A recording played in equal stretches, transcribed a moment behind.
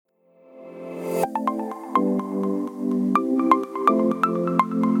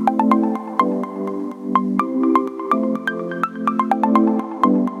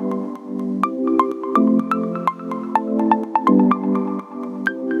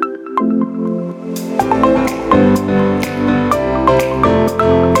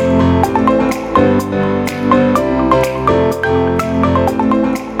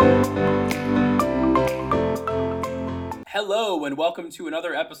welcome to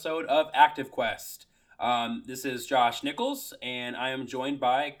another episode of Active Quest. This is Josh Nichols, and I am joined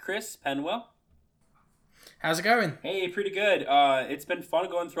by Chris Penwell. How's it going? Hey, pretty good. It's been fun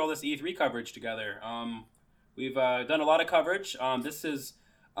going through all this E3 coverage together. We've done a lot of coverage. This is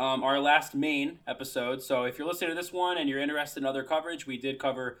our last main episode, so if you're listening to this one and you're interested in other coverage, we did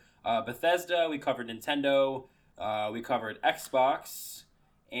cover Bethesda, we covered Nintendo, we covered Xbox,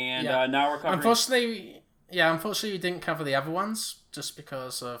 and now we're covering... Unfortunately, we didn't cover the other ones just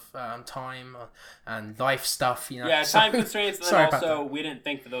because of time and life stuff. Yeah, time constraints, and then also we didn't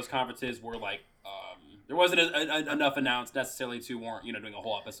think that those conferences were like there wasn't enough announced necessarily to warrant doing a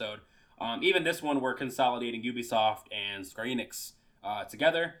whole episode. Even this one, we're consolidating Ubisoft and Square Enix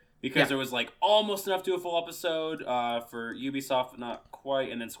together because there was like almost enough to do a full episode for Ubisoft, not quite,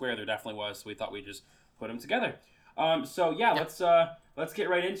 and then Square there definitely was. So we thought we'd just put them together. Let's get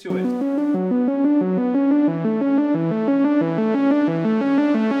right into it.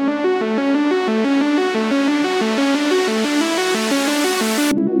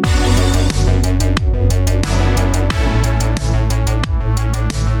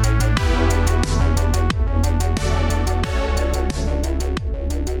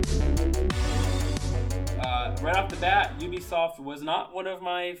 Ubisoft was not one of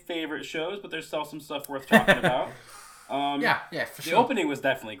my favorite shows, but there's still some stuff worth talking about. For sure. The opening was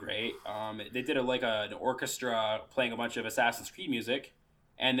definitely great. They did an orchestra playing a bunch of Assassin's Creed music,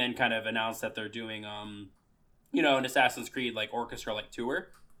 and then kind of announced that they're doing an Assassin's Creed orchestra tour.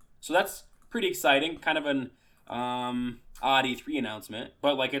 So that's pretty exciting. Kind of an odd E3 announcement,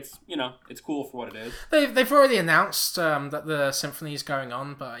 but it's cool for what it is. They've already announced that the symphony is going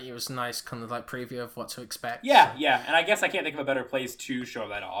on, but it was a nice kind of preview of what to expect. Yeah, and I guess I can't think of a better place to show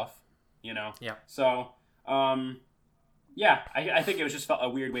that off. Yeah. So, I think it was just a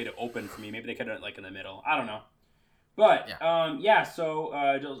weird way to open for me. Maybe they could have in the middle. I don't know. But So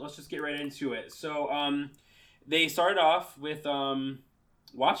let's just get right into it. So they started off with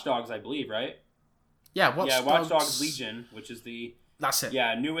Watch Dogs, I believe, right? Yeah, Watch Dogs Legion, which is the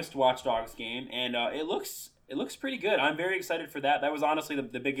newest Watch Dogs game, and it looks pretty good. I'm very excited for that. That was honestly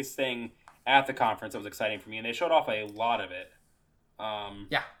the biggest thing at the conference that was exciting for me, and they showed off a lot of it.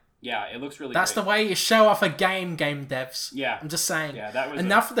 It looks really. That's great. The way you show off a game devs. Yeah, I'm just saying. Yeah, that was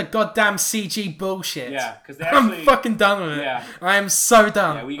enough of the goddamn CG bullshit. Yeah, because I'm fucking done with it. Yeah, I am so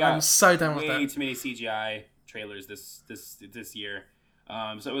done. Yeah, I'm so done with that. Way too many CGI trailers this year.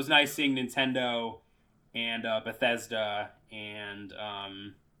 So it was nice seeing Nintendo and Bethesda and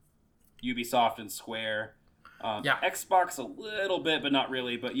Ubisoft and Square. Xbox a little bit, but not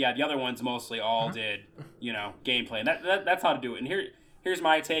really. But yeah, the other ones mostly all did, gameplay. And that's how to do it. And here's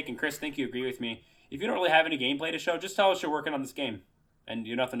my take, and Chris, think you agree with me. If you don't really have any gameplay to show, just tell us you're working on this game, and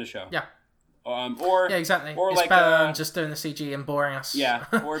you're nothing to show. Yeah. Exactly. Or it's better than just doing the CG and boring us. Yeah.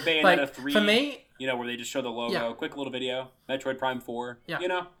 Or Bayonetta 3. For me, where they just show the logo, quick little video. Metroid Prime 4. Yeah.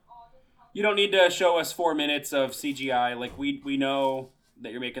 You don't need to show us 4 minutes of CGI. We know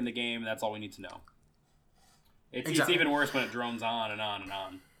that you're making the game. That's all we need to know. It's even worse when it drones on and on and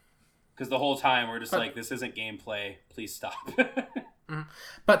on. Because the whole time we're just this isn't gameplay. Please stop.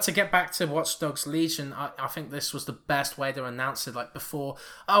 But to get back to Watch Dogs Legion, I think this was the best way to announce it. Before,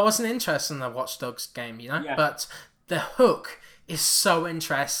 I wasn't interested in the Watch Dogs game, Yeah. But the hook is so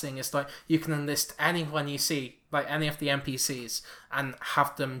interesting. It's you can enlist anyone you see, any of the NPCs, and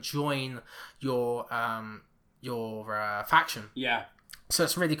have them join your faction. Yeah. So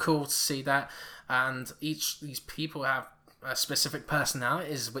it's really cool to see that, and these people have specific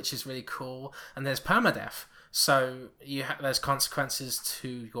personalities, which is really cool. And there's permadeath, so there's consequences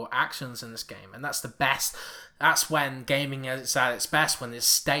to your actions in this game, and that's the best. That's when gaming is at its best, when there's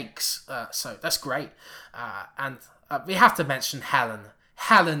stakes. So that's great, and we have to mention Helen.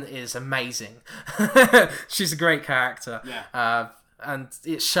 Helen is amazing. She's a great character. Yeah. And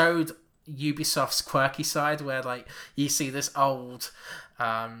it showed Ubisoft's quirky side, where you see this old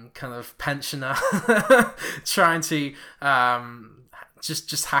kind of pensioner trying to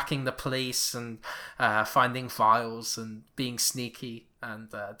just hacking the police and finding files and being sneaky and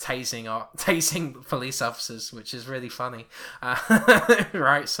tasing police officers, which is really funny.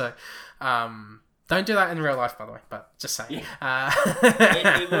 Right, so don't do that in real life, by the way, but just saying. Yeah.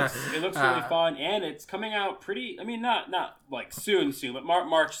 It looks really fun, and it's coming out pretty, not soon, but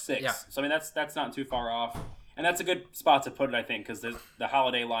March 6th. Yeah. So, that's not too far off. And that's a good spot to put it, I think, because the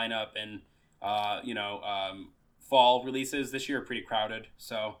holiday lineup and, fall releases this year are pretty crowded.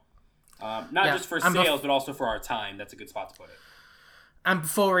 So, not just for sales, but also for our time. That's a good spot to put it. And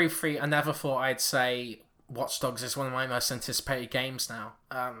before E3, I never thought I'd say Watch Dogs is one of my most anticipated games now.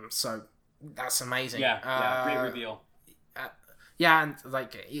 So that's amazing. Yeah, great reveal. Yeah, and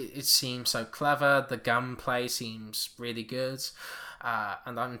like it seems so clever. The gunplay seems really good,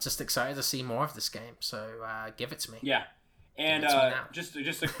 and I'm just excited to see more of this game. So give it to me. Yeah. And just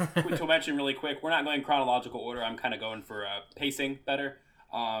a quick to mention really quick, we're not going chronological order. I'm kind of going for pacing better.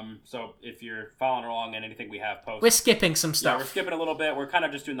 So if you're following along and anything we have posted, we're skipping some stuff. Yeah, we're skipping a little bit. We're kind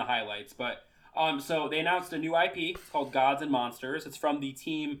of just doing the highlights. But so they announced a new IP. It's called Gods and Monsters. It's from the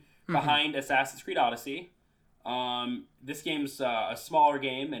team behind Assassin's Creed Odyssey. This game's a smaller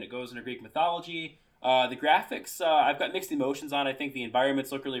game, and it goes into Greek mythology. The graphics, I've got mixed emotions on. I think the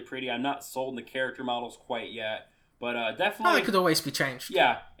environments look really pretty. I'm not sold on the character models quite yet. But definitely... Oh, it could always be changed.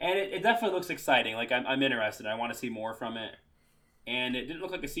 Yeah, and it definitely looks exciting. Like, I'm interested. I want to see more from it. And it didn't look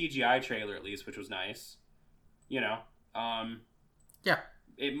like a CGI trailer, at least, which was nice. You know? Yeah.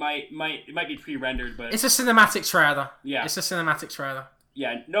 It might be pre-rendered, but... It's a cinematic trailer. Yeah. It's a cinematic trailer.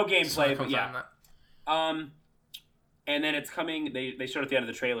 Yeah, no gameplay, but yeah. That. And then it's coming... They showed at the end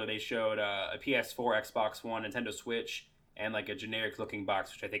of the trailer, they showed a PS4, Xbox One, Nintendo Switch, and like a generic-looking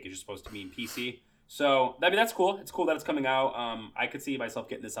box, which I think is just supposed to mean PC. So, I mean, that's cool. It's cool that it's coming out. I could see myself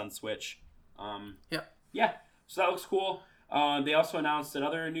getting this on Switch. Yeah, so that looks cool. They also announced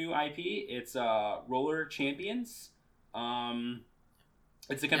another new IP. It's Roller Champions.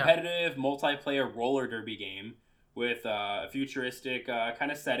 It's a competitive multiplayer roller derby game with a futuristic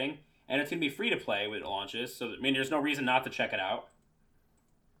kind of setting. And it's going to be free to play when it launches. So, I mean, there's no reason not to check it out.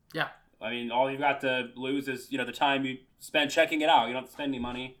 Yeah. I mean, all you've got to lose is, the time you spend checking it out. You don't have to spend any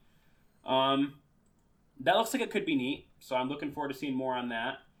money. That looks like it could be neat, so I'm looking forward to seeing more on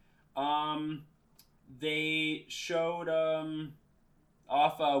that. They showed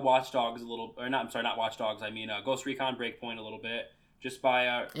off Watch Dogs a little, or not Watch Dogs. I mean Ghost Recon Breakpoint a little bit, just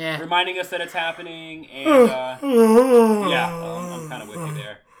by reminding us that it's happening. And I'm kind of with you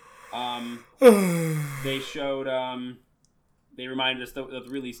there. They showed they reminded us of the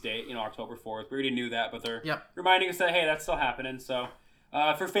release date, October 4th. We already knew that, but they're reminding us that hey, that's still happening. So.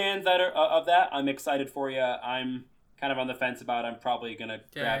 For fans that are of that, I'm excited for you. I'm kind of on the fence about it. I'm probably gonna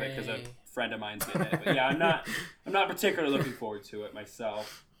grab it because a friend of mine's getting it. But yeah, I'm not particularly looking forward to it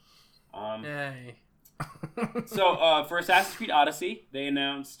myself. Yay! So for Assassin's Creed Odyssey, they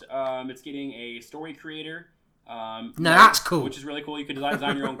announced it's getting a story creator. That's cool. Which is really cool. You can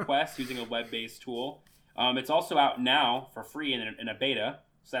design your own quests using a web-based tool. It's also out now for free in a beta,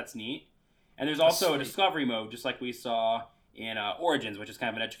 so that's neat. And there's also a discovery mode, just like we saw in Origins, which is kind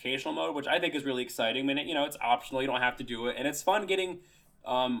of an educational mode, which I think is really exciting. I mean, it's optional. You don't have to do it. And it's fun getting...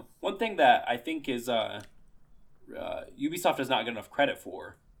 one thing that I think is Ubisoft does not get enough credit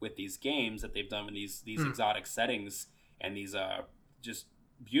for with these games that they've done in these exotic settings and these just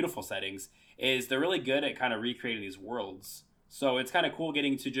beautiful settings is they're really good at kind of recreating these worlds. So it's kind of cool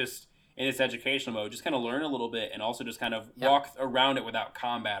getting to just, in this educational mode, just kind of learn a little bit and also just kind of walk around it without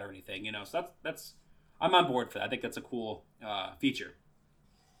combat or anything, So that's I'm on board for that. I think that's a cool feature.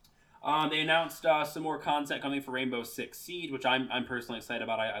 They announced some more content coming for Rainbow Six Siege, which I'm personally excited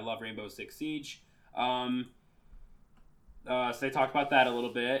about. I love Rainbow Six Siege. So they talked about that a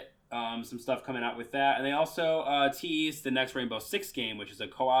little bit. Some stuff coming out with that. And they also teased the next Rainbow Six game, which is a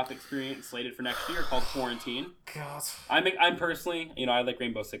co-op experience slated for next year called Quarantine. God. I'm personally, I like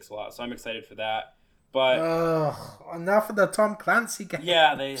Rainbow Six a lot, so I'm excited for that. But enough of the Tom Clancy game.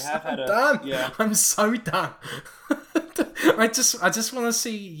 Yeah, they have had done. Yeah, I'm so done. I just want to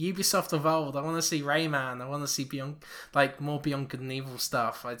see Ubisoft evolved. I want to see Rayman. I want to see more Beyond Good and Evil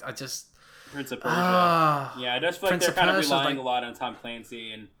stuff. I just Prince of Persia. Yeah, I just feel like they're kind of relying a lot on Tom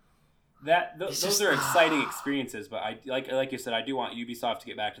Clancy, and those are exciting experiences. But I like you said, I do want Ubisoft to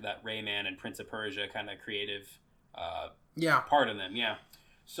get back to that Rayman and Prince of Persia kind of creative part of them. Yeah.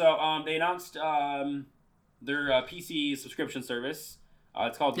 So they announced their PC subscription service.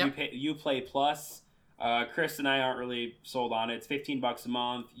 It's called Uplay Plus. Chris and I aren't really sold on it. It's $15 a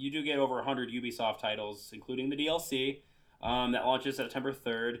month. You do get over 100 Ubisoft titles, including the DLC that launches September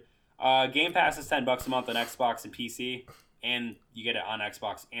 3rd. Game Pass is $10 a month on Xbox and PC, and you get it on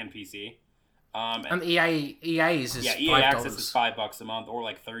Xbox and PC. And EA's is EA $5. Access is $5 a month, or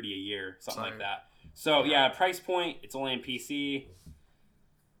like $30 a year, something like that. So price point. It's only on PC.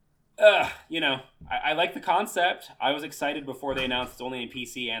 I like the concept. I was excited before they announced it's only in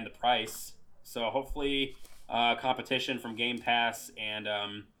PC and the price. So hopefully, competition from Game Pass and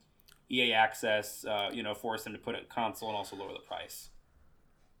EA Access, force them to put it in console and also lower the price.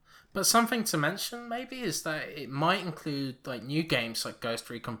 But something to mention maybe is that it might include like new games like Ghost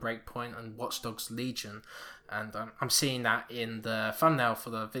Recon Breakpoint and Watch Dogs Legion, and I'm seeing that in the thumbnail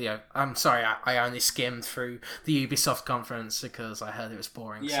for the video. I'm sorry, I only skimmed through the Ubisoft conference because I heard it was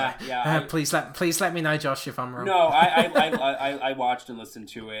boring. Yeah, so, yeah. Please let me know, Josh, if I'm wrong. No, I watched and listened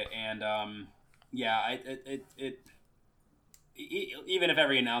to it, and yeah, even if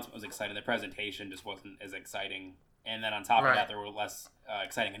every announcement was exciting, the presentation just wasn't as exciting. And then on top of that, there were less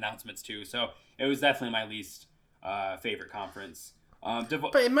exciting announcements too. So it was definitely my least favorite conference.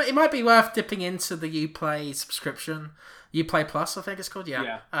 But it might be worth dipping into the Uplay subscription, Uplay Plus, I think it's called.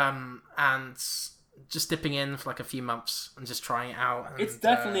 Yeah. And just dipping in for like a few months and just trying it out. And, it's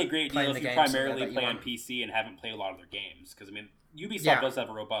definitely a great deal if you primarily play on PC and haven't played a lot of their games. Because I mean, Ubisoft does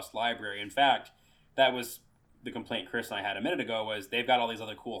have a robust library. In fact, that was the complaint Chris and I had a minute ago. Was they've got all these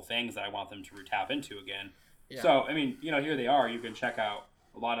other cool things that I want them to tap into again. Yeah. So I mean, here they are. You can check out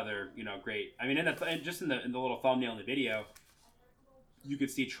a lot of their, great. I mean, in the little thumbnail in the video, you could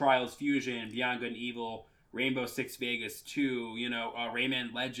see Trials Fusion, Beyond Good and Evil, Rainbow Six Vegas 2,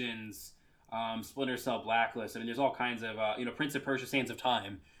 Rayman Legends, Splinter Cell Blacklist. I mean, there's all kinds of, Prince of Persia: Sands of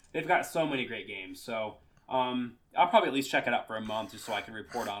Time. They've got so many great games. So I'll probably at least check it out for a month just so I can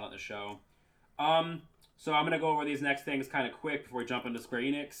report on it on the show. So I'm gonna go over these next things kind of quick before we jump into Square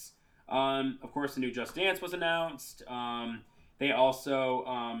Enix. Of course, the new Just Dance was announced. They also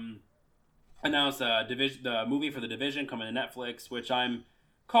announced the movie for The Division coming to Netflix, which I'm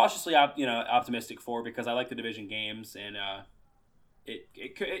cautiously optimistic for because I like the Division games, and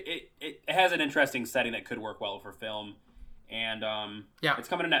it has an interesting setting that could work well for film. And it's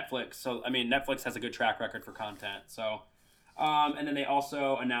coming to Netflix, so I mean Netflix has a good track record for content. So, and then they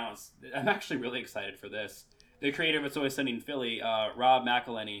also announced, I'm actually really excited for this. The creator of It's Always Sunny in Philly, Rob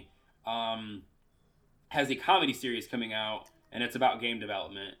McElhenney, has a comedy series coming out, and it's about game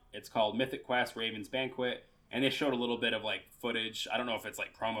development. It's called Mythic Quest: Raven's Banquet, and they showed a little bit of like footage. I don't know if it's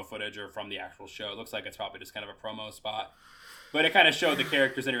like promo footage or from the actual show. It looks like it's probably just kind of a promo spot, but it kind of showed the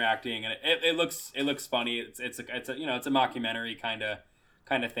characters interacting, and it looks funny. It's a mockumentary kind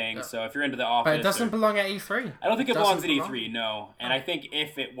of thing. Yeah. So if you're into The Office, but it doesn't belong at E3. I don't think it belongs at E3. No, and I think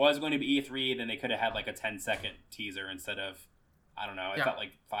if it was going to be E3, then they could have had like a 10-second teaser instead of, I don't know. It felt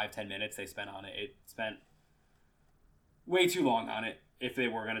like 5-10 minutes they spent on it. It spent way too long on it if they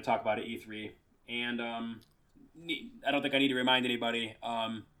were going to talk about it E3. And I don't think I need to remind anybody.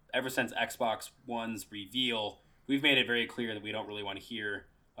 Ever since Xbox One's reveal, we've made it very clear that we don't really want to hear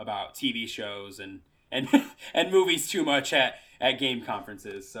about TV shows and and movies too much at game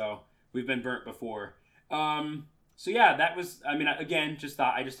conferences. So we've been burnt before. So yeah, that was. I mean, again, we just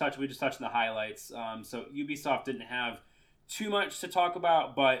touched on the highlights. So Ubisoft didn't have too much to talk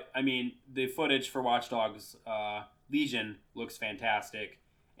about, but I mean, the footage for Watch Dogs Legion looks fantastic,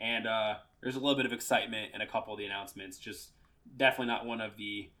 and there's a little bit of excitement in a couple of the announcements. Just definitely not one of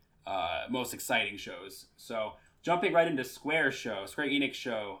the most exciting shows. So jumping right into Square Enix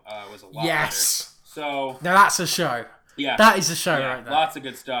show was a lot better. So now that's a show. Yeah, that is a show right there. Lots of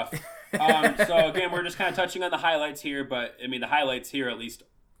good stuff. So again, we're just kind of touching on the highlights here, but I mean the highlights here, at least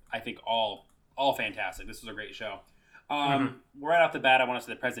I think all fantastic. This was a great show. Right off the bat, I want to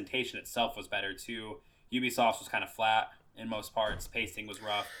say the presentation itself was better too. Ubisoft was kind of flat in most parts. Pacing was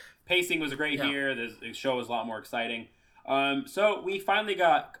rough. Pacing was great here. The show was a lot more exciting. So we finally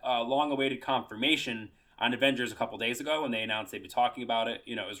got long-awaited confirmation on Avengers a couple days ago when they announced they'd be talking about it.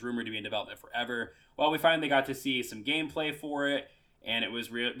 It was rumored to be in development forever. Well, we finally got to see some gameplay for it, and it was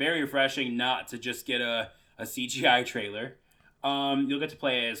very refreshing not to just get a CGI trailer. You'll get to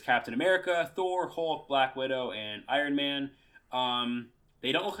play as Captain America, Thor, Hulk, Black Widow, and Iron Man.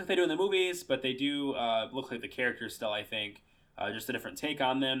 They don't look like they do in the movies, but they do look like the characters still, I think. Just a different take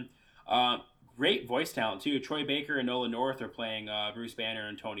on them. Great voice talent, too. Troy Baker and Nolan North are playing Bruce Banner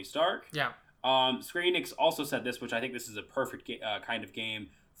and Tony Stark. Yeah. Square Enix also said this, which I think this is a perfect kind of game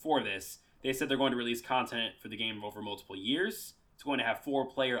for this. They said they're going to release content for the game over multiple years. It's going to have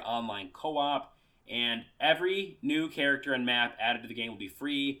 4-player online co-op, and every new character and map added to the game will be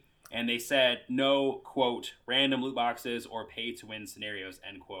free. And they said no, quote, random loot boxes or pay-to-win scenarios,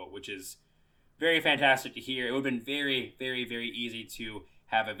 end quote, which is very fantastic to hear. It would have been very, very, very easy to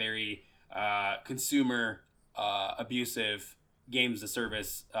have a very consumer abusive games as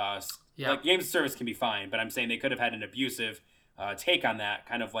service. Like games as service can be fine, but I'm saying they could have had an abusive take on that,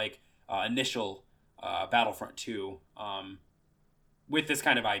 kind of like initial Battlefront 2, with this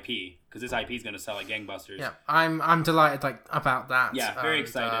kind of IP, because this IP is going to sell like gangbusters. Yeah, I'm delighted about that. Yeah, very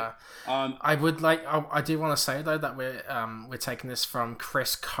excited. I do want to say though that we're taking this from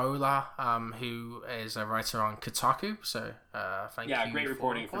Chris Kohler, who is a writer on Kotaku. So thank you. Yeah, great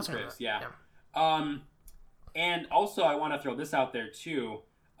reporting from Chris. That. Yeah. And also I want to throw this out there too.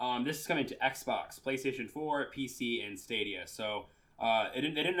 This is coming to Xbox, PlayStation 4, PC, and Stadia. So they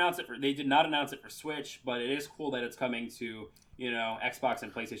didn't announce it they did not announce it for Switch, but it is cool that it's coming to Xbox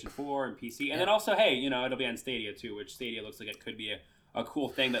and PlayStation 4 and PC, and then also it'll be on Stadia too, which Stadia looks like it could be a cool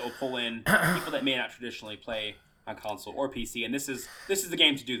thing that will pull in people that may not traditionally play on console or PC, and this is the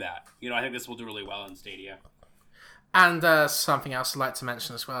game to do that. I think this will do really well on Stadia. And something else I'd like to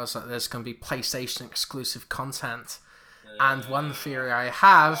mention as well is that there's going to be PlayStation exclusive content. And one theory I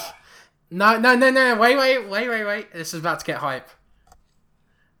have... No, wait. This is about to get hype.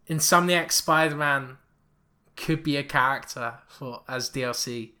 Insomniac Spider-Man could be a character as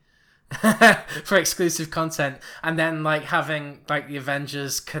DLC for exclusive content. And then having the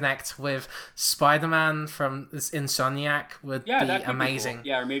Avengers connect with Spider-Man from this Insomniac would be amazing. Be cool.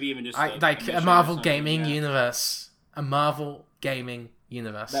 Yeah, or maybe even just a Marvel gaming universe. A Marvel gaming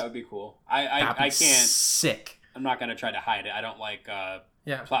universe. That would be cool. I can't... Sick. I'm not going to try to hide it. I don't like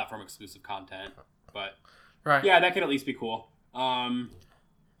platform exclusive content, but yeah, that could at least be cool.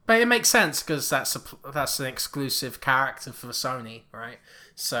 But it makes sense because that's an exclusive character for Sony, right?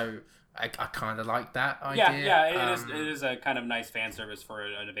 So I kind of like that idea. Yeah, it is a kind of nice fan service for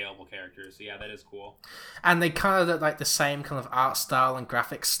an available character. So yeah, that is cool. And they kind of look like the same kind of art style and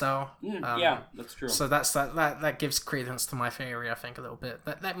graphics style. Yeah, that's true. So that gives credence to my theory, I think, a little bit.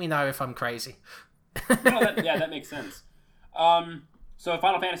 But let me know if I'm crazy. That makes sense. So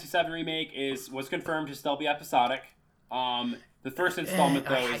Final Fantasy VII Remake was confirmed to still be episodic. The first installment,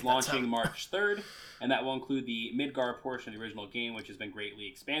 though, is launching March 3rd, and that will include the Midgar portion of the original game, which has been greatly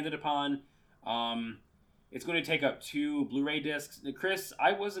expanded upon. It's going to take up 2 Blu-ray discs. Chris,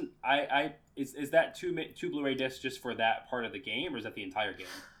 is that two Blu-ray discs just for that part of the game, or is that the entire game?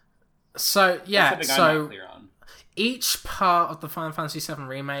 So yeah, That's something I'm not clear on. Each part of the Final Fantasy VII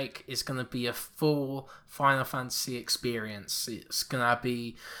Remake is going to be a full Final Fantasy experience. It's going to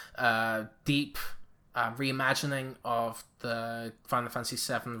be deep reimagining of the Final Fantasy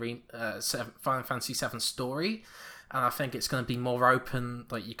VII story, and I think it's going to be more open.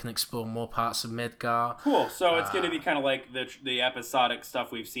 You can explore more parts of Midgar. Cool. So it's going to be kind of like the episodic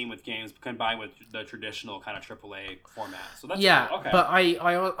stuff we've seen with games combined with the traditional kind of AAA format. So that's cool. Okay. But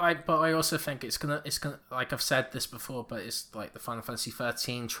I also think it's gonna like I've said this before, but it's like the Final Fantasy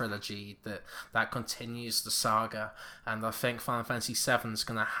 13 trilogy that continues the saga, and I think Final Fantasy 7 is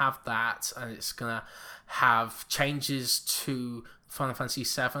gonna have that, and it's gonna have changes to Final Fantasy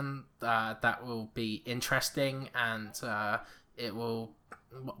VII that will be interesting, and it will,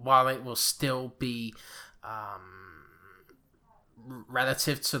 while it will still be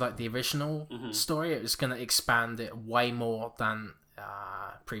relative to the original story, it was going to expand it way more than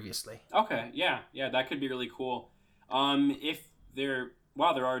previously. Okay, yeah, that could be really cool. If they're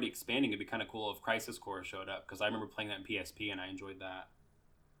already expanding, it'd be kind of cool if Crisis Core showed up, because I remember playing that in PSP and I enjoyed that.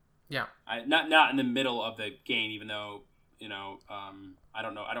 Yeah, not in the middle of the game, even though I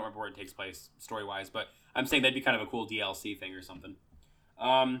don't know. I don't remember where it takes place story-wise, but I'm saying that'd be kind of a cool DLC thing or something.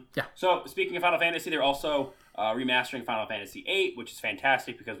 Yeah. So speaking of Final Fantasy, they're also remastering Final Fantasy VIII, which is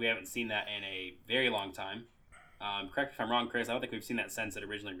fantastic because we haven't seen that in a very long time. Correct me if I'm wrong, Chris. I don't think we've seen that since it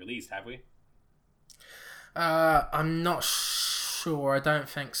originally released, have we? I'm not sure. I don't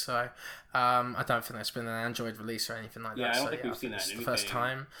think so. I don't think there's been an Android release or anything like that. Yeah, I don't think we've seen that. It's the first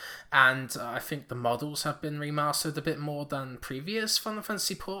time. And I think the models have been remastered a bit more than previous Final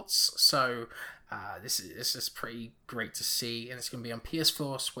Fantasy ports. So this is pretty great to see. And it's going to be on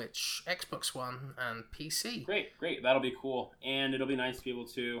PS4, Switch, Xbox One, and PC. Great. That'll be cool. And it'll be nice to be able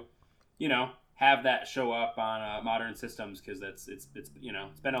to, have that show up on modern systems, because it's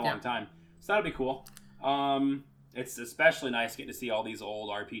been a long time. So that'll be cool. It's especially nice getting to see all these old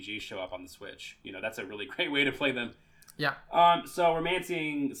RPGs show up on the Switch. That's a really great way to play them. Yeah. So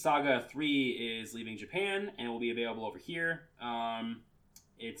Romancing Saga 3 is leaving Japan and will be available over here.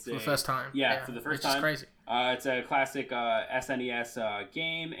 It's for the first time. Yeah, for the first time. Which is crazy. It's a classic SNES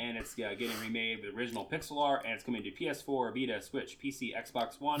game, and it's getting remade with original pixel art, and it's coming to PS4, Vita, Switch, PC,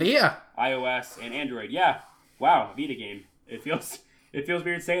 Xbox One, Vita, iOS, and Android. Yeah. Wow, Vita game. It feels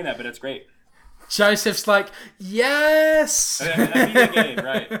weird saying that, but it's great. Joseph's like, yes! A Vita game,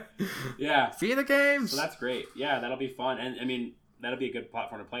 right. Yeah. Vita games! So that's great. Yeah, that'll be fun. And, that'll be a good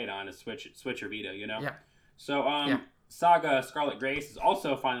platform to play it on, is Switch or Vita, Yeah. So, Saga Scarlet Grace is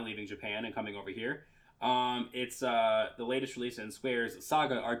also finally leaving Japan and coming over here. It's the latest release in Square's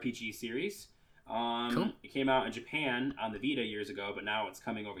Saga RPG series. Cool. It came out in Japan on the Vita years ago, but now it's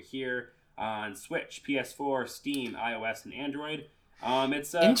coming over here on Switch, PS4, Steam, iOS, and Android.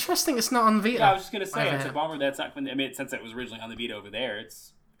 It's Interesting. It's not on Vita. Yeah, I was just gonna say it's a bummer that's not. I mean, since it was originally on the Vita over there,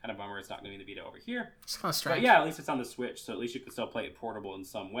 it's kind of a bummer it's not going to be the Vita over here. It's kind of strange. But yeah, at least it's on the Switch, so at least you can still play it portable in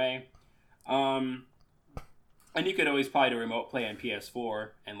some way. And you could always probably do remote play on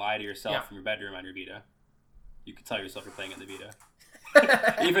PS4 and lie to yourself from your bedroom on your Vita. You could tell yourself you're playing on the Vita,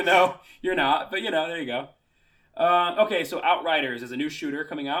 even though you're not. But there you go. Okay, so Outriders is a new shooter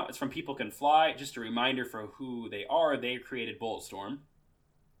coming out. It's from People Can Fly. Just a reminder for who they are. They created Bulletstorm.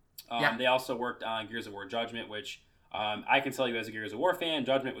 They also worked on Gears of War Judgment, which I can tell you as a Gears of War fan,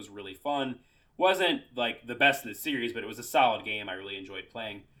 Judgment was really fun. Wasn't like the best in the series, but it was a solid game. I really enjoyed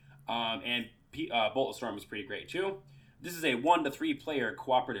playing. And Bulletstorm was pretty great too. This is a 1 to 3 player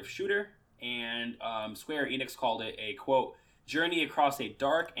cooperative shooter, and Square Enix called it a, quote, journey across a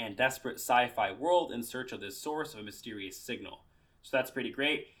dark and desperate sci-fi world in search of the source of a mysterious signal. So that's pretty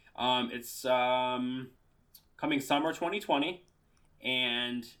great. It's coming summer 2020,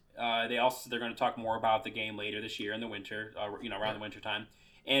 and they're going to talk more about the game later this year in the winter, around the winter time.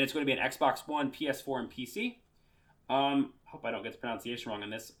 And it's going to be an Xbox One, PS4, and PC. Hope I don't get the pronunciation wrong on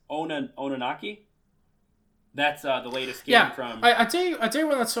this. Ononaki. That's the latest game from. I do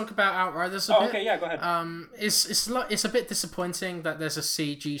want to talk about Outriders a bit. Okay, yeah, go ahead. It's a bit disappointing that there's a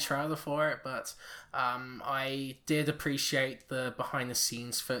CG trailer for it, but I did appreciate the behind the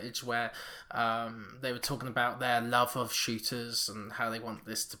scenes footage where they were talking about their love of shooters and how they want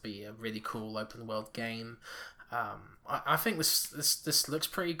this to be a really cool open world game. I think this looks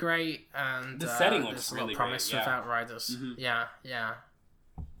pretty great, and the setting looks really great. Promise with Outriders. Mm-hmm. Yeah.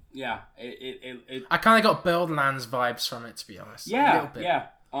 Yeah, I kind of got Buildlands vibes from it, to be honest. Yeah, a little bit. Yeah.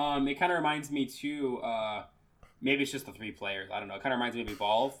 It kind of reminds me too. Maybe it's just the 3 players. I don't know. It kind of reminds me of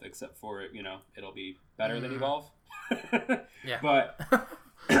Evolve, except for it'll be better than Evolve. Yeah. But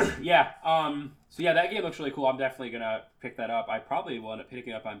yeah. So yeah, that game looks really cool. I'm definitely gonna pick that up. I probably will end up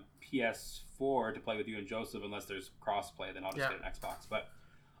picking it up on PS4 to play with you and Joseph, unless there's crossplay. Then I'll just get an Xbox. But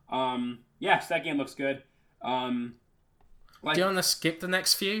yeah, so that game looks good. Do you want to skip the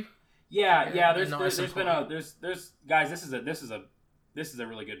next few? Yeah. There's been guys. This is a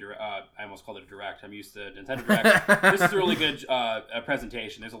really good. I almost called it a direct. I'm used to Nintendo Direct. This is a really good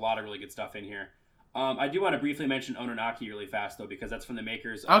presentation. There's a lot of really good stuff in here. I do want to briefly mention Ononaki really fast though, because that's from the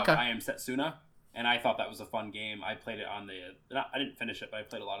makers of I Am Setsuna, and I thought that was a fun game. I played it on I didn't finish it, but I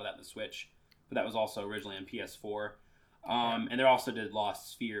played a lot of that in the Switch. But that was also originally on PS4. And they also did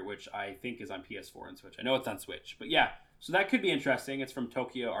Lost Sphere, which I think is on PS4 and Switch. I know it's on Switch, but yeah. So that could be interesting. It's from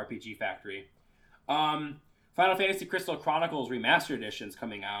Tokyo RPG Factory. Final Fantasy Crystal Chronicles Remastered Edition's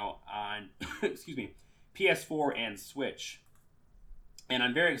coming out on PS4 and Switch. And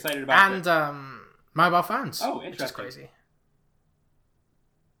I'm very excited about it. And mobile phones. Oh, interesting. Which is crazy.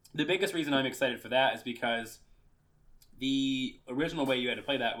 The biggest reason I'm excited for that is because the original way you had to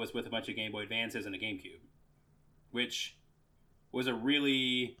play that was with a bunch of Game Boy Advances and a GameCube, which was a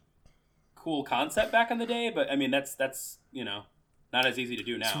really cool concept back in the day, but I mean that's not as easy to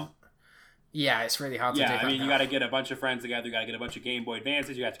do now. Yeah, it's really hard to do. Yeah, I mean you got to get a bunch of friends together, you got to get a bunch of Game Boy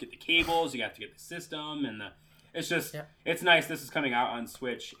Advances, you have to get the cables, you have to get the system, and it's just it's nice. This is coming out on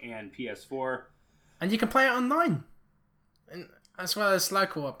Switch and PS4, and you can play it online, as well as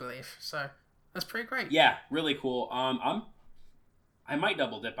local, I believe. So that's pretty great. Yeah, really cool. I might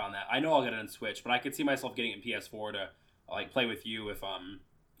double dip on that. I know I'll get it on Switch, but I could see myself getting it in PS4 to play with you if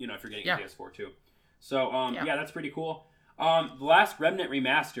if you're getting a PS4 too. So, yeah, that's pretty cool. The Last Remnant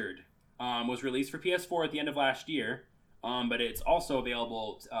Remastered was released for PS4 at the end of last year, but it's also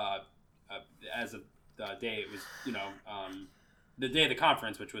available as of the day it was, the day of the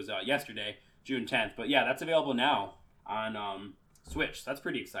conference, which was yesterday, June 10th. But yeah, that's available now on Switch. So that's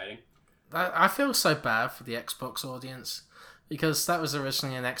pretty exciting. I feel so bad for the Xbox audience, because that was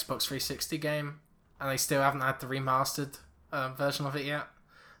originally an Xbox 360 game, and they still haven't had the remastered version of it yet.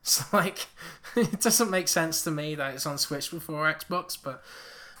 So, it doesn't make sense to me that it's on Switch before Xbox, but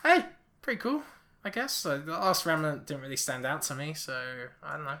hey, pretty cool, I guess. So, The Last Remnant didn't really stand out to me, so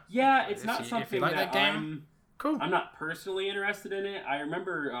I don't know. Yeah, it's not something if you like that game, cool. I'm not personally interested in it. I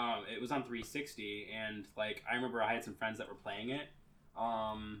remember it was on 360, and, I remember I had some friends that were playing it.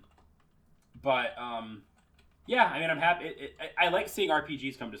 Yeah, I mean, I'm happy. I like seeing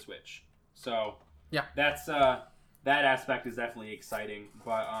RPGs come to Switch. So, yeah, that's... that aspect is definitely exciting,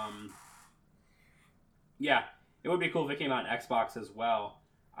 but yeah, it would be cool if it came out on Xbox as well.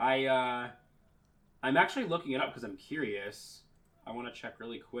 I'm actually looking it up because I'm curious. I want to check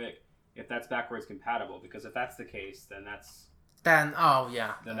really quick. if that's backwards compatible, because if that's the case, then then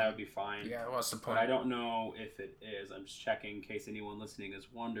that would be fine. Yeah, what's the point? But I don't know if it is. I'm just checking in case anyone listening is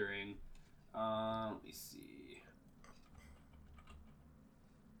wondering. Let me see.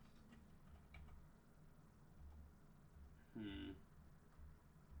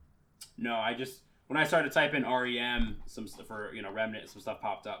 No, when I started to type in REM, some stuff for Remnant, some stuff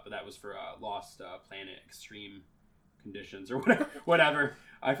popped up, but that was for Lost Planet Extreme Conditions or whatever.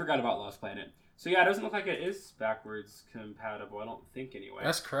 I forgot about Lost Planet. So yeah, it doesn't look like it is backwards compatible. I don't think anyway.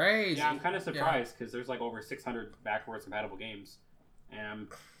 That's crazy. Yeah, I'm kind of surprised because there's like over 600 backwards compatible games, and I'm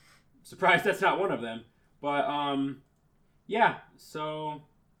surprised that's not one of them. But yeah. So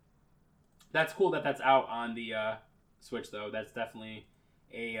that's cool that that's out on the Switch though. That's definitely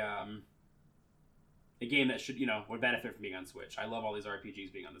a game that would benefit from being on Switch. I love all these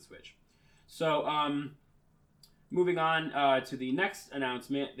RPGs being on the Switch. So moving on to the next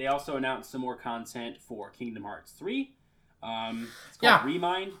announcement, they also announced some more content for Kingdom Hearts 3. It's called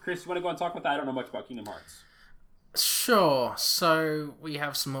Remind. Chris, you want to go and talk about that? I don't know much about Kingdom Hearts. Sure. So we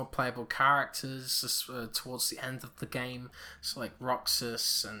have some more playable characters towards the end of the game. So like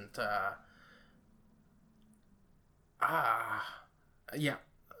Roxas and yeah.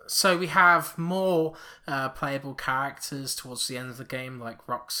 So we have more playable characters towards the end of the game, like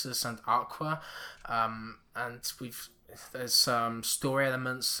Roxas and Aqua, and there's some story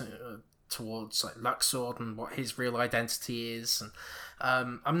elements towards like Luxord and what his real identity is, and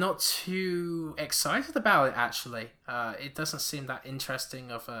I'm not too excited about it actually. It doesn't seem that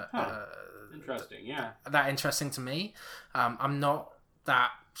interesting interesting, yeah. That interesting to me. I'm not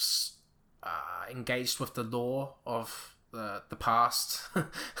that engaged with the lore of the past,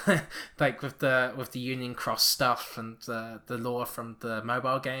 like with the Union Cross stuff and the lore from the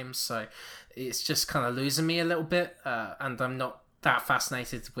mobile games. So it's just kind of losing me a little bit, and I'm not that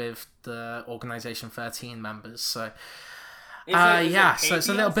fascinated with the Organization 13 members. So so it's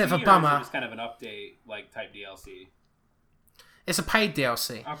a little bit of a bummer. Or is it just kind of an update like type DLC? It's a paid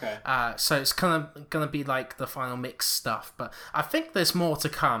DLC. Okay. So it's kind of going to be like the final mix stuff. But I think there's more to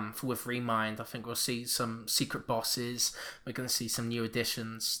come with Remind. I think we'll see some secret bosses. We're going to see some new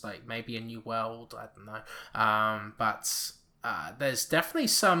additions, like maybe a new world. I don't know. But there's definitely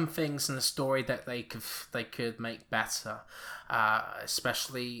some things in the story that they could make better.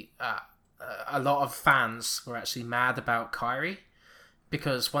 Especially a lot of fans were actually mad about Kairi.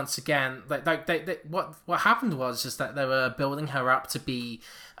 Because once again, what happened was is that they were building her up to be,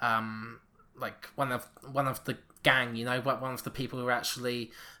 like one of the gang, one of the people who are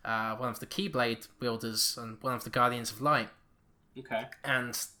actually one of the Keyblade wielders and one of the Guardians of Light. Okay.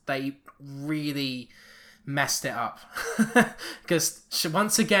 And they really messed it up because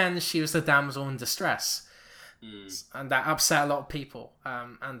once again she was the damsel in distress, and that upset a lot of people.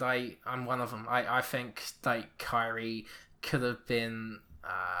 And I'm one of them. I think like Kairi could have been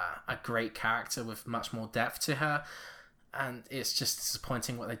a great character with much more depth to her, and it's just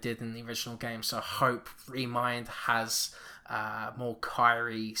disappointing what they did in the original game. So I hope Remind has more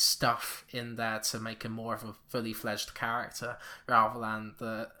Kairi stuff in there to make her more of a fully fledged character rather than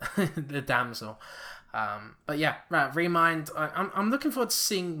the damsel. But yeah, Remind. I'm looking forward to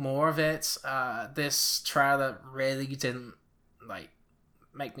seeing more of it. This trailer really didn't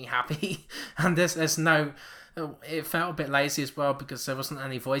make me happy, and there's no. It felt a bit lazy as well because there wasn't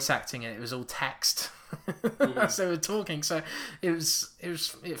any voice acting in it. It was all text. As they were talking, so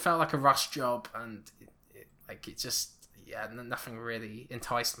it felt like a rush job, and nothing really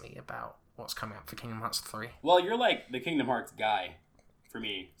enticed me about what's coming up for Kingdom Hearts 3. Well, you're like the Kingdom Hearts guy for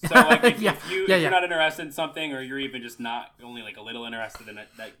me. So like if you're not interested in something, or you're even just not only like a little interested in it,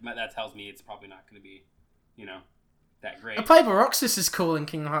 that tells me it's probably not going to be, that great. A playable Roxas is cool in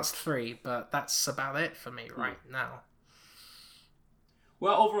Kingdom Hearts 3, but that's about it for me right now.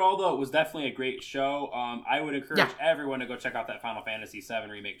 Well, overall, though, it was definitely a great show. I would encourage everyone to go check out that Final Fantasy VII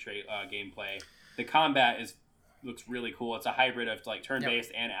Remake gameplay. The combat looks really cool. It's a hybrid of like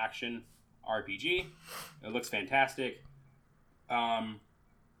turn-based and action RPG. It looks fantastic. And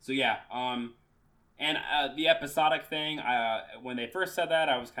the episodic thing, when they first said that,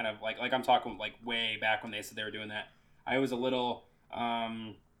 I was kind of like I'm talking like way back when they said they were doing that. I was a little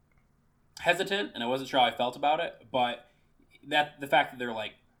hesitant, and I wasn't sure how I felt about it. But the fact that they're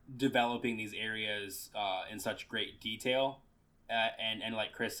like developing these areas in such great detail, and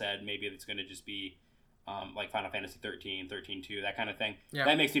like Chris said, maybe it's going to just be like Final Fantasy 13, 13-2, that kind of thing. Yeah.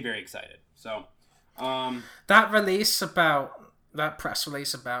 That makes me very excited. So that press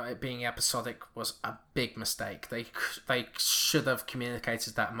release about it being episodic was a big mistake. They should have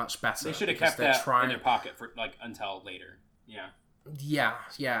communicated that much better. They should have kept that in their pocket for like until later. Yeah. Yeah,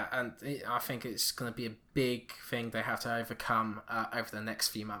 and I think it's going to be a big thing they have to overcome over the next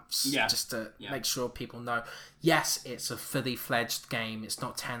few months. Yeah. Just to make sure people know, yes, it's a fully fledged game. It's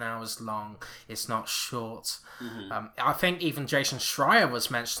not 10 hours long. It's not short. I think even Jason Schreier was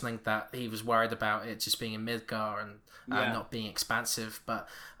mentioning that he was worried about it just being in Midgar and not being expansive. But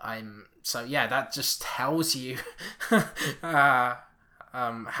that just tells you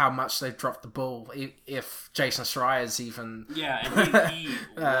how much they dropped the ball. If Jason Schreier's even and he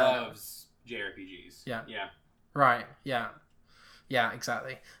loves JRPGs. Yeah. Right. Yeah.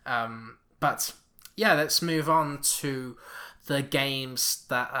 Exactly. But let's move on to the games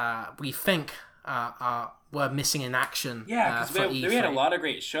that we think were missing in action. Yeah, because we had a lot of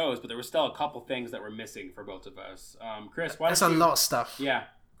great shows, but there were still a couple things that were missing for both of us. Chris, there's a lot of stuff. Yeah,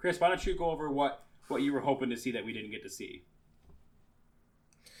 Chris, why don't you go over what you were hoping to see that we didn't get to see?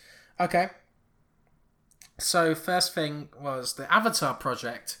 Okay. So first thing was the Avatar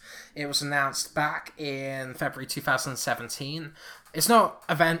project. It was announced back in February 2017. It's not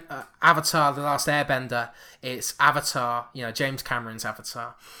Avatar: The Last Airbender. It's Avatar, James Cameron's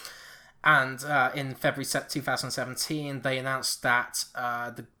Avatar. And in February 2017, they announced that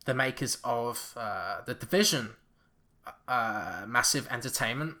the makers of The Division, Massive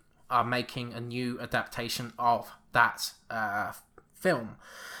Entertainment, are making a new adaptation of that film,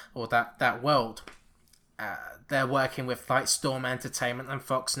 or that world. They're working with Lightstorm Entertainment and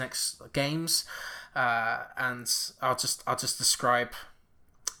Fox Next Games, and I'll just describe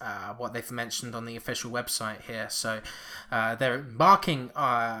what they've mentioned on the official website here. So they're embarking.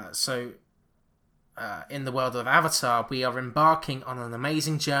 In the world of Avatar, we are embarking on an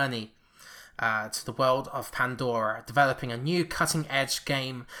amazing journey to the world of Pandora, developing a new cutting-edge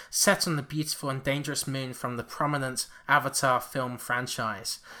game set on the beautiful and dangerous moon from the prominent Avatar film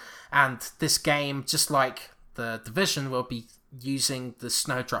franchise. And this game, just like The Division, will be using the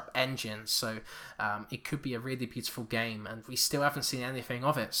Snowdrop engine, so it could be a really beautiful game, and we still haven't seen anything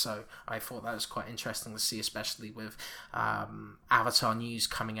of it, so I thought that was quite interesting to see, especially with Avatar news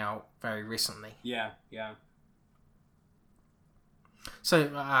coming out very recently. Yeah. So,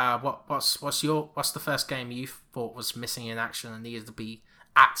 what's the first game you thought was missing in action and needed to be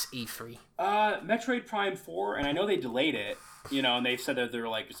at E3? Metroid Prime 4, and I know they delayed it, and they said that they're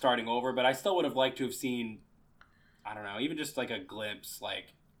like starting over, but I still would have liked to have seen, I don't know, even just like a glimpse.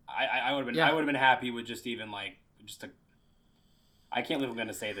 Like I would have been happy with just even like I can't believe I'm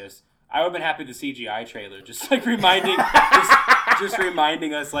gonna say this. I would have been happy with the CGI trailer, just like reminding just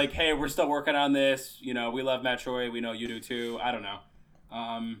reminding us like, hey, we're still working on this. We love Metroid. We know you do too. I don't know.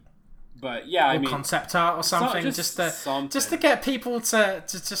 But yeah, I mean, concept art or something, just to get people to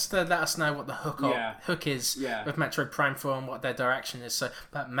let us know what the hook is with Metroid Prime 4 and what their direction is. So,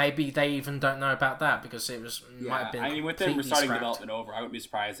 but maybe they even don't know about that because it might have been. I mean, with them starting development over, I wouldn't be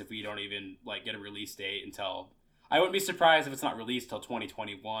surprised if we don't even like get a release date until. I wouldn't be surprised if it's not released till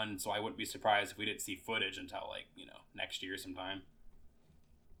 2021. So I wouldn't be surprised if we didn't see footage until next year sometime.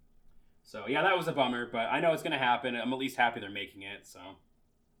 So yeah, that was a bummer, but I know it's gonna happen. I'm at least happy they're making it. So.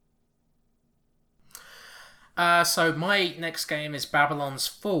 So my next game is Babylon's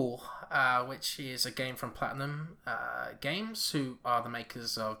Fall, which is a game from Platinum Games, who are the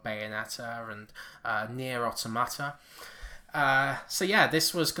makers of Bayonetta and Nier Automata.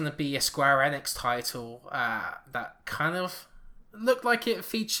 This was going to be a Square Enix title that kind of looked like it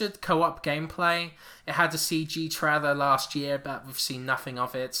featured co-op gameplay. It had a CG trailer last year, but we've seen nothing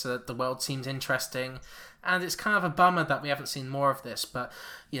of it, so the world seems interesting. And it's kind of a bummer that we haven't seen more of this, but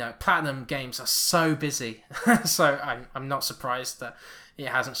Platinum Games are so busy, so I'm not surprised that it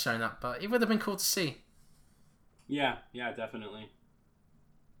hasn't shown up. But it would have been cool to see. Yeah, definitely.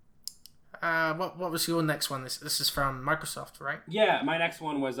 What was your next one? This is from Microsoft, right? Yeah, my next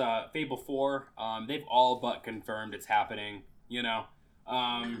one was Fable 4. They've all but confirmed it's happening.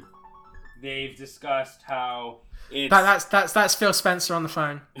 They've discussed how it's... That's Phil Spencer on the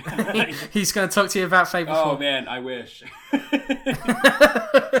phone. He's going to talk to you about Fable 4. Oh man, I wish. I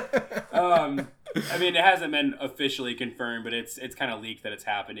mean, it hasn't been officially confirmed, but it's kind of leaked that it's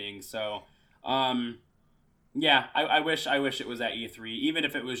happening. So, yeah, I wish it was at E3, even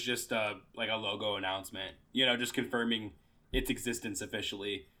if it was just like a logo announcement. Just confirming its existence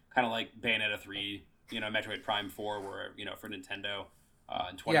officially, kind of like Bayonetta 3, Metroid Prime 4, where for Nintendo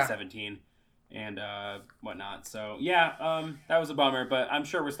in 2017. And whatnot. So yeah, that was a bummer, but I'm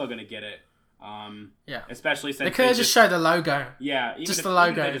sure we're still gonna get it. Especially since they could have just showed the logo. Yeah, just the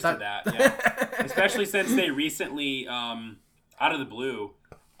logo. They just did that. Yeah. Especially since they recently, out of the blue,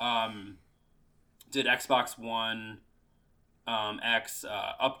 did Xbox One X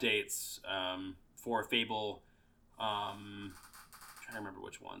updates for Fable trying to remember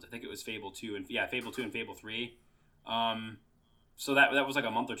which ones. I think it was Fable 2 and Fable 2 and Fable 3. So that was like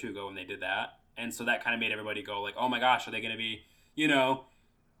a month or two ago when they did that, and so that kind of made everybody go like, oh my gosh, are they going to be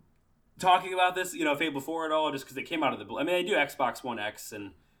talking about this Fable 4 at all, just because it came out of the blue? I mean, they do Xbox One X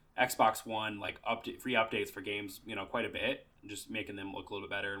and Xbox One like free updates for games quite a bit, just making them look a little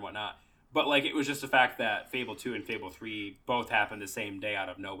bit better and whatnot. But like it was just the fact that Fable 2 and Fable 3 both happened the same day out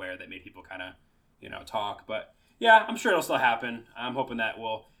of nowhere that made people kind of talk. But yeah, I'm sure it'll still happen. I'm hoping that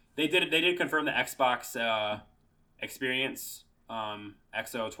they did confirm the Xbox experience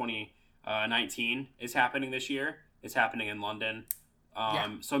XO 2019 is happening this year. It's happening in London.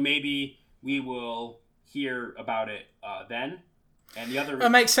 So maybe we will hear about it then. And the other it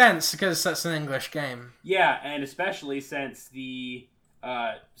makes sense because that's an English game. Yeah, and especially since the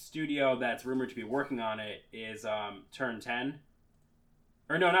studio that's rumored to be working on it is Turn 10.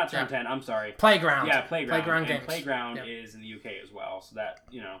 Or no, not Turn 10. I'm sorry. Playground. Yeah, Playground Games. Playground is in the UK as well, so that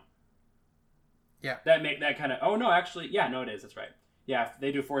Yeah. That kind of. Oh no, actually, yeah, no, it is. That's right. Yeah,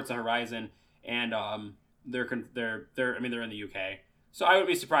 they do Forza Horizon, and they're in the UK. So I would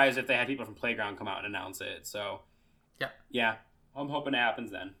be surprised if they had people from Playground come out and announce it. So yeah, I'm hoping it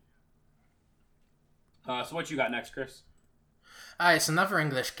happens then. So what you got next, Chris? It's another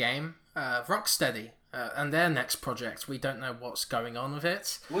English game, Rocksteady, and their next project. We don't know what's going on with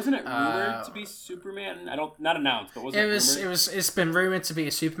it. Wasn't it rumored to be Superman? Not announced, but wasn't it rumored? It's been rumored to be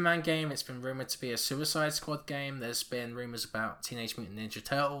a Superman game. It's been rumored to be a Suicide Squad game. There's been rumors about Teenage Mutant Ninja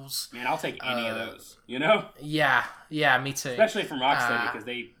Turtles. Man, I'll take any of those. Yeah, me too. Especially from Rocksteady because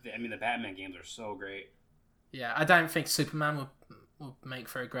the Batman games are so great. Yeah, I don't think Superman would make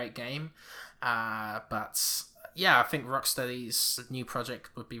for a great game, but. Yeah, I think Rocksteady's new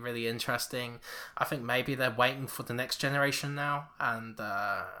project would be really interesting. I think maybe they're waiting for the next generation now and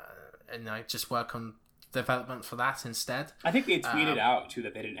just work on development for that instead. I think they tweeted out too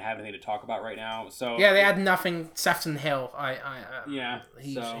that they didn't have anything to talk about right now. So yeah, they had nothing. Sefton Hill,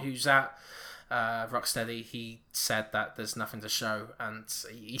 who's at Rocksteady, he said that there's nothing to show, and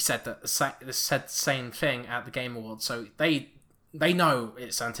he said that the same thing at the Game Awards. So they know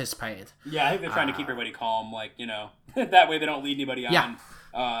it's anticipated. Yeah, I think they're trying to keep everybody calm, that way they don't lead anybody on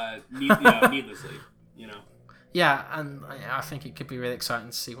needlessly, Yeah, and I think it could be really exciting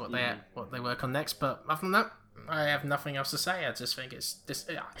to see what they work on next. But other than that, I have nothing else to say. I just think it's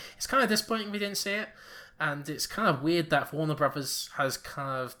kind of disappointing we didn't see it, and it's kind of weird that Warner Brothers has kind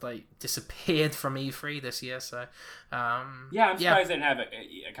of disappeared from E3 this year. So I'm surprised they didn't have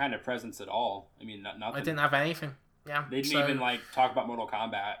a kind of presence at all. I mean, nothing. I didn't have anything. Yeah, they didn't even talk about Mortal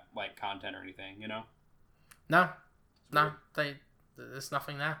Kombat content or anything, No, there's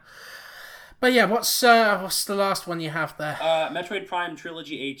nothing there. But yeah, what's the last one you have there? Metroid Prime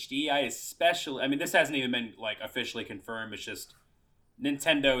Trilogy HD. This hasn't even been officially confirmed. It's just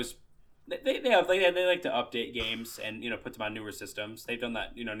Nintendo's. They like to update games and put them on newer systems. They've done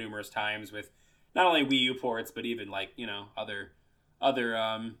that numerous times with not only Wii U ports but even other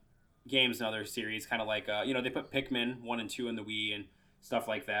games and other series, kind of they put Pikmin 1 and 2 in the Wii and stuff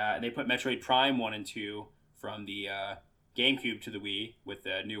like that, and they put Metroid Prime 1 and 2 from the GameCube to the Wii with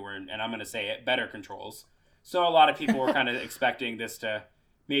the newer and I'm going to say it, better controls. So a lot of people were kind of expecting this to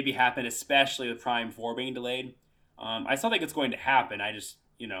maybe happen, especially with Prime 4 being delayed. I still think it's going to happen. I just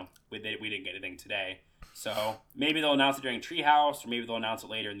we didn't get anything today, so maybe they'll announce it during Treehouse or maybe they'll announce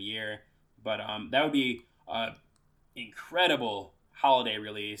it later in the year. But that would be incredible holiday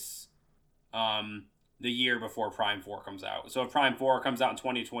release the year before Prime 4 comes out. So if Prime 4 comes out in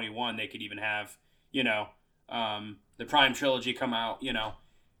 2021, they could even have the Prime trilogy come out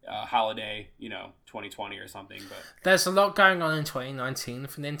holiday 2020 or something. But there's a lot going on in 2019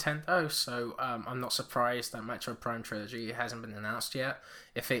 for Nintendo, so I'm not surprised that Metroid Prime trilogy hasn't been announced yet,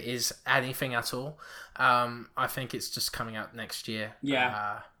 if it is anything at all. I think it's just coming out next year.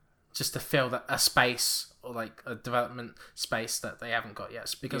 Just to fill a space or a development space that they haven't got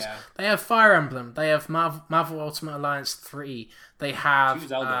yet, because they have Fire Emblem, they have Marvel Ultimate Alliance 3, they have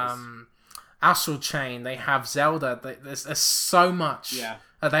Astral Chain, they have Zelda. There's so much. Yeah.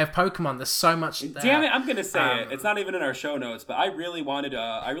 They have Pokemon. There's so much there. Damn it! I'm gonna say it. It's not even in our show notes, but I really want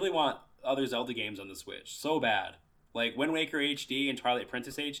other Zelda games on the Switch so bad. Like Wind Waker HD and Twilight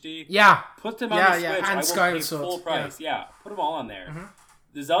Princess HD. Yeah. Put them on the Switch. And I will Skyward pay Sword. full price. Yeah. Put them all on there. Mm-hmm.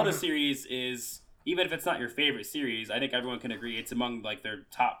 The Zelda series is, even if it's not your favorite series, I think everyone can agree it's among their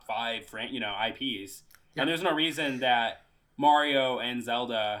top 5 IPs. And there's no reason that Mario and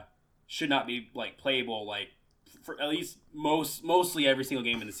Zelda should not be playable for at least mostly every single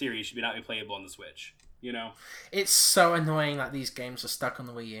game in the series should not be playable on the Switch. It's so annoying that these games are stuck on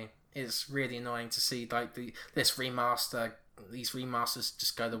the Wii U. It's really annoying to see this remaster these remasters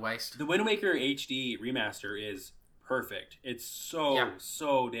just go to waste. The Wind Waker HD remaster is perfect. It's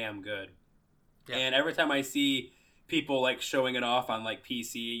so damn good. Yeah. And every time I see people like showing it off on like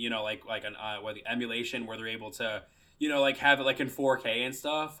PC, you know, like an the emulation where they're able to, you know, like have it like in 4K and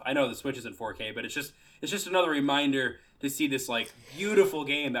stuff. I know the Switch isn't 4K, but it's just another reminder to see this like beautiful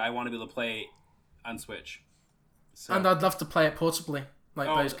game that I want to be able to play on Switch. So. And I'd love to play it portably, like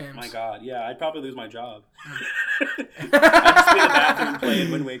those games. Oh my god, yeah, I'd probably lose my job. I'd just be in the bathroom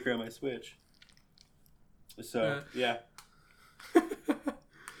playing Wind Waker on my Switch. So, yeah.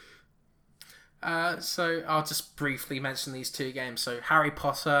 So I'll just briefly mention these two games. So Harry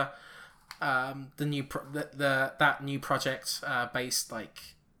Potter, the new that new project based like.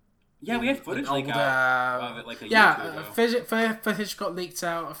 Yeah, we had footage leak out of it like a year ago. Footage got leaked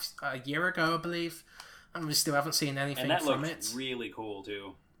out a year ago, I believe, and we still haven't seen anything from it. And that looked really cool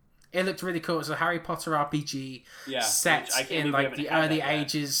too. It looked really cool. It's a Harry Potter RPG set in like the early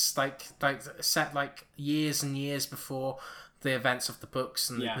ages, like set like years and years before the events of the books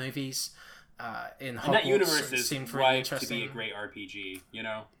and the movies. In Hogwarts, and that universe is ripe to be a great RPG, you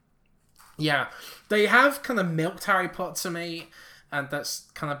know? Yeah. They have kind of milked Harry Potter to me, and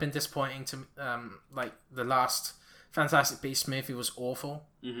that's kind of been disappointing to like the last Fantastic Beasts movie was awful.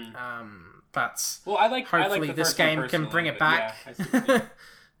 But hopefully this game can bring it back.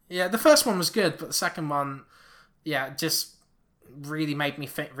 Yeah, the first one was good, but the second one, just really made me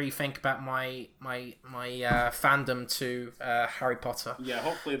rethink about my fandom to Harry Potter. Yeah,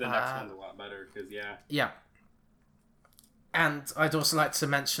 hopefully the next one's a lot better, because Yeah. And I'd also like to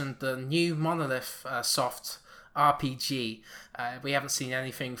mention the new Monolith Soft RPG. We haven't seen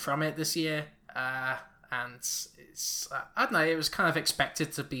anything from it this year, and it's I don't know, it was kind of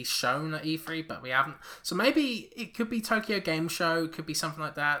expected to be shown at E3, but we haven't. So maybe it could be Tokyo Game Show, could be something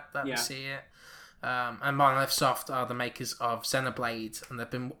like that we see it. And Monolith Soft are the makers of Xenoblade,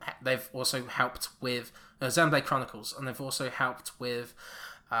 and they've also helped with Xenoblade Chronicles, and they've also helped with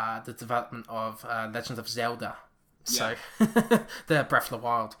the development of Legend of Zelda. So they're Breath of the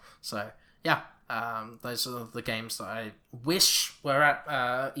Wild. So those are the games that I wish were at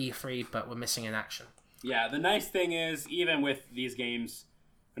E3, but we're missing in action. Yeah, the nice thing is, even with these games,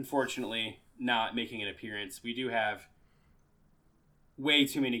 unfortunately, not making an appearance, we do have way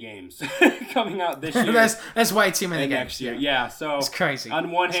too many games coming out this year. There's way too many games next year. Yeah, so it's crazy. On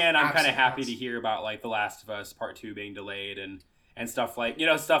one hand, I'm kind of happy to hear about like The Last of Us Part 2 being delayed and stuff like, you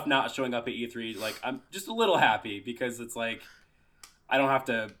know, stuff not showing up at E3. Like, I'm just a little happy because it's like I don't have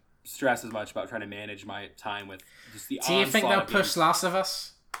to stress as much about trying to manage my time with just the Do you think they'll push Last of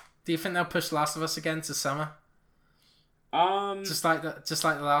Us? Do you think they'll push Last of Us again to summer? Just like the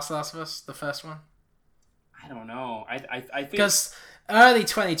Last of Us, the first one. I don't know. I think because early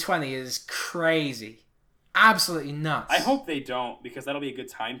 2020 is crazy, absolutely nuts. I hope they don't, because that'll be a good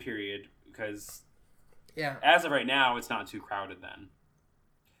time period. Because as of right now, it's not too crowded then.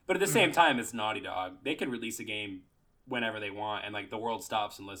 But at the same time, it's Naughty Dog. They can release a game whenever they want, and like the world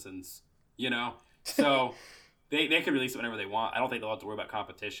stops and listens. You know, so. They can release it whenever they want. I don't think they'll have to worry about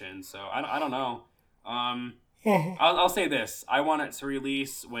competition. So I don't know. I'll say this. I want it to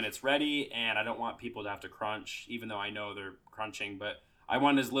release when it's ready, and I don't want people to have to crunch, even though I know they're crunching. But I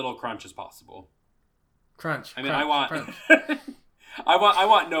want as little crunch as possible. Crunch. I mean, I want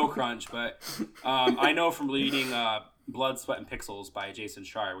no crunch, but I know from reading Blood, Sweat, and Pixels by Jason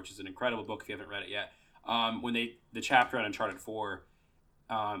Schreier, which is an incredible book if you haven't read it yet. When the chapter on Uncharted 4...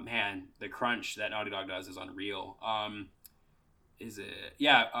 man, the crunch that Naughty Dog does is unreal. Is it?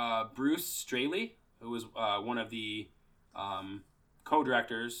 Yeah, Bruce Straley, who was one of the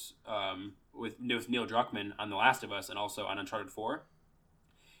co-directors with Neil Druckmann on The Last of Us and also on Uncharted 4.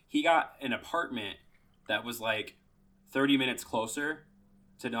 He got an apartment that was like 30 minutes closer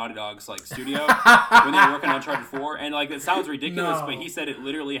to Naughty Dog's like studio when they were working on Uncharted 4, and like it sounds ridiculous, but he said it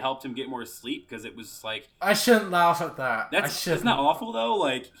literally helped him get more sleep because it was like I shouldn't laugh at that. Isn't that awful though?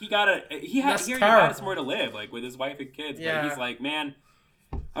 Like he had somewhere to live, like with his wife and kids. But he's like, man,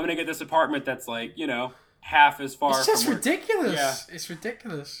 I'm gonna get this apartment that's like, you know, half as far. It's just ridiculous. Yeah. It's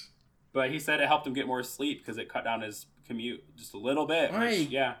ridiculous. But he said it helped him get more sleep because it cut down his commute just a little bit.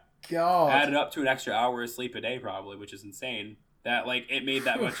 God, added up to an extra hour of sleep a day probably, which is insane. That like it made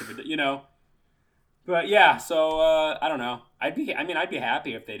that much of a, you know. But yeah, so I don't know. I'd be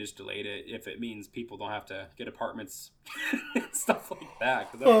happy if they just delayed it, if it means people don't have to get apartments and stuff like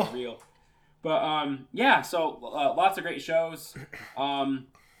that, because that's real. But yeah, so lots of great shows.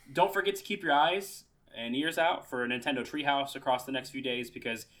 Don't forget to keep your eyes and ears out for Nintendo Treehouse across the next few days,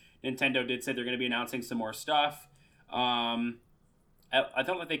 because Nintendo did say they're going to be announcing some more stuff. I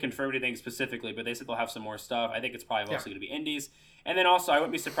don't think they confirmed anything specifically, but they said they'll have some more stuff. I think it's probably mostly going to be indies. And then also, I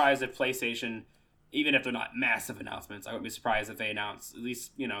wouldn't be surprised if PlayStation, even if they're not massive announcements, I wouldn't be surprised if they announce at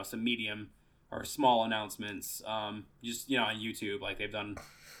least, some medium or small announcements, just, on YouTube, like they've done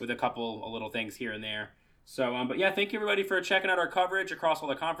with a couple of little things here and there. So, but yeah, thank you everybody for checking out our coverage across all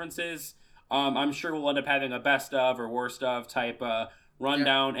the conferences. I'm sure we'll end up having a best of or worst of type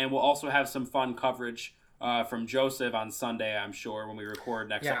rundown, and we'll also have some fun coverage from Joseph on Sunday, I'm sure, when we record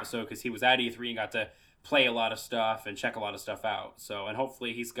next episode, because he was at E3 and got to play a lot of stuff and check a lot of stuff out. So, and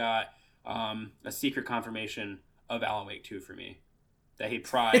hopefully he's got a secret confirmation of Alan Wake 2 for me that he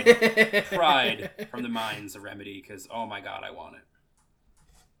pried from the mines of Remedy, because oh my god, I want it.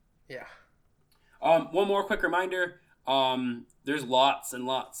 Yeah. One more quick reminder. There's lots and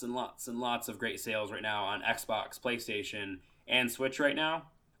lots and lots and lots of great sales right now on Xbox, PlayStation, and Switch right now,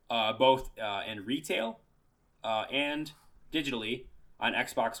 both in retail and digitally on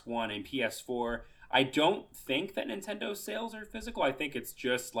Xbox One and PS4. I don't think that Nintendo's sales are physical. I think it's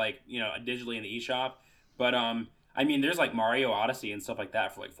just like, digitally in the eShop. But there's like Mario Odyssey and stuff like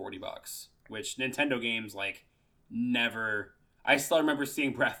that for like $40, which Nintendo games like never. I still remember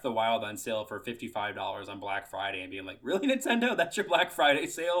seeing Breath of the Wild on sale for $55 on Black Friday and being like, really, Nintendo? That's your Black Friday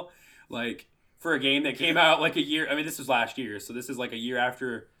sale? Like, for a game that came out like a year. I mean, this was last year, so this is like a year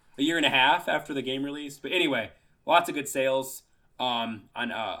and a half after the game released. But anyway, lots of good sales on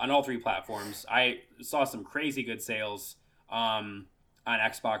all three platforms. I saw some crazy good sales on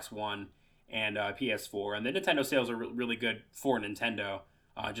Xbox One and PS4. And the Nintendo sales are really good for Nintendo,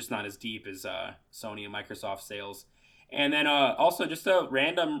 just not as deep as Sony and Microsoft sales. And then also just a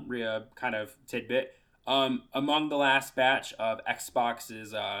random kind of tidbit. Among the last batch of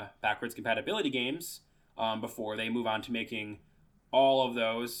Xbox's backwards compatibility games, before they move on to making all of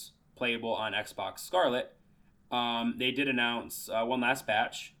those playable on Xbox Scarlet, they did announce one last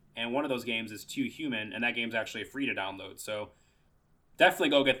batch, and one of those games is Too Human, and that game's actually free to download. So definitely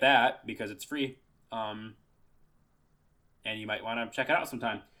go get that because it's free, and you might want to check it out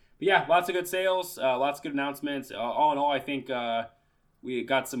sometime. But yeah, lots of good sales, lots of good announcements. All in all, I think we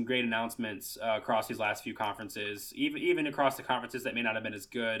got some great announcements across these last few conferences, even across the conferences that may not have been as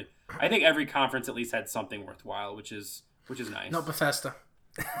good. I think every conference at least had something worthwhile, which is nice. Not Bethesda.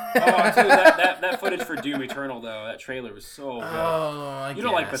 That footage for Doom Eternal, though, that trailer was so good. You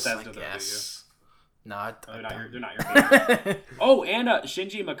don't like Bethesda, though, do you? No, I they're don't. not your favorite. Oh, and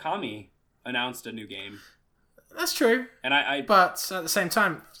Shinji Mikami announced a new game. That's true. And but at the same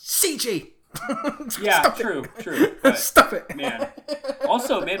time, CG. Yeah, true. But, Stop it, man.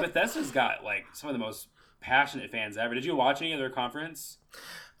 Also, Bethesda's got like some of the most passionate fans ever. Did you watch any of their conference?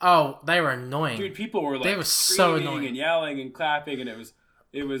 Oh, they were annoying. Dude, people were like they were so annoying and yelling and clapping, and it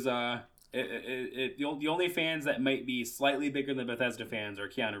was the only fans that might be slightly bigger than Bethesda fans are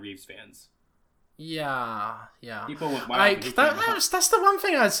Keanu Reeves fans. Yeah. People went wild. That's the one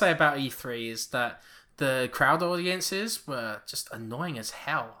thing I'd say about E3 is that the crowd audiences were just annoying as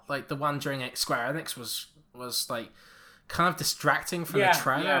hell. Like the one during Square Enix was like kind of distracting from the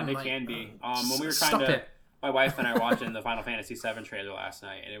trailer. Yeah, they can be. When we were my wife and I were watching the Final Fantasy VII trailer last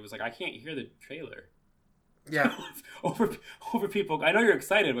night, and it was like, I can't hear the trailer. Yeah. over people. I know you're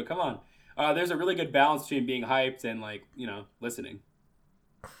excited, but come on. There's a really good balance between being hyped and like, listening.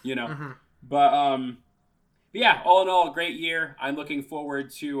 Mm-hmm. But yeah, all in all, great year. I'm looking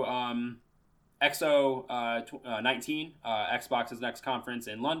forward to XO 19, Xbox's next conference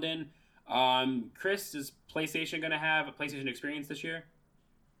in London. Chris, is PlayStation going to have a PlayStation Experience this year?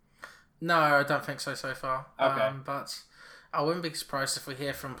 No, I don't think so far. Okay. But I wouldn't be surprised if we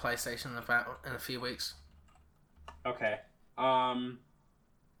hear from PlayStation in a few weeks. Okay.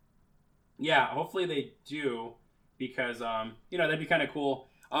 Yeah, hopefully they do, because that'd be kind of cool.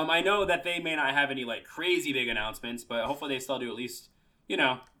 I know that they may not have any like crazy big announcements, but hopefully they still do at least,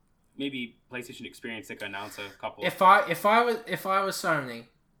 maybe PlayStation Experience, they could announce a couple. If I was Sony,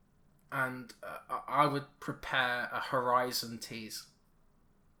 and I would prepare a Horizon tease.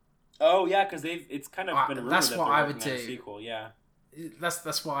 Oh yeah, because it's kind of been rumored that's that what they're I working would on a do. sequel. Yeah,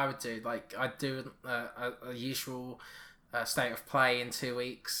 that's what I would do. Like I'd do a usual state of play in 2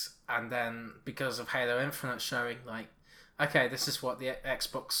 weeks, and then because of Halo Infinite showing, like, okay, this is what the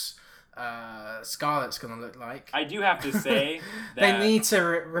Xbox Scarlet's gonna look like. I do have to say that they need to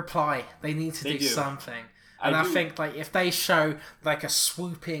reply. They need to do something. And I think like if they show like a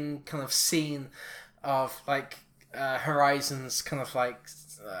swooping kind of scene of like Horizon's kind of like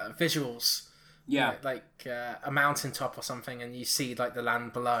visuals, like a mountaintop or something, and you see like the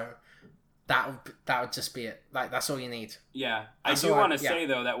land below, that would just be it. Like that's all you need. Yeah, I do want to say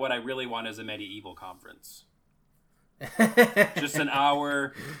though that what I really want is a medieval conference. Just an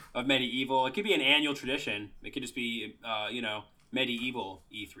hour of medieval. It could be an annual tradition. It could just be, medieval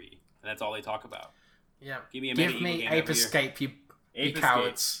E3. And that's all they talk about. Yeah. Give me a Give me Ape Escape, you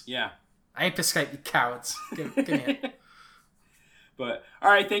cowards. Yeah. Ape Escape, you cowards. Give me it. But all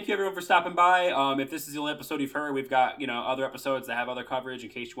right, thank you everyone for stopping by. If this is the only episode you've heard, we've got other episodes that have other coverage in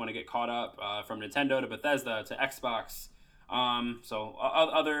case you want to get caught up from Nintendo to Bethesda to Xbox. So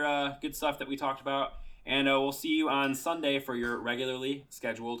other good stuff that we talked about, and we'll see you on Sunday for your regularly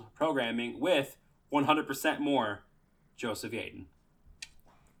scheduled programming with 100% more Joseph Yaden.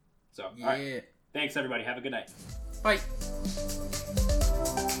 So all right, thanks everybody. Have a good night. Bye.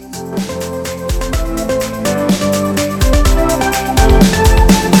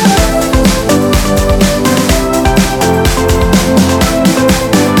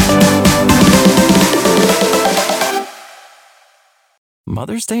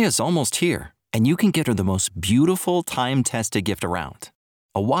 Mother's Day is almost here, and you can get her the most beautiful time-tested gift around.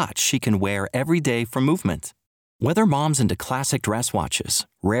 A watch she can wear every day from Movement. Whether mom's into classic dress watches,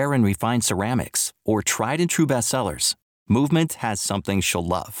 rare and refined ceramics, or tried-and-true bestsellers, Movement has something she'll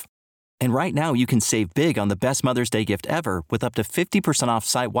love. And right now you can save big on the best Mother's Day gift ever with up to 50% off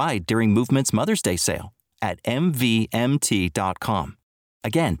site-wide during Movement's Mother's Day sale at mvmt.com.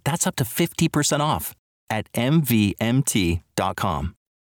 Again, that's up to 50% off at mvmt.com.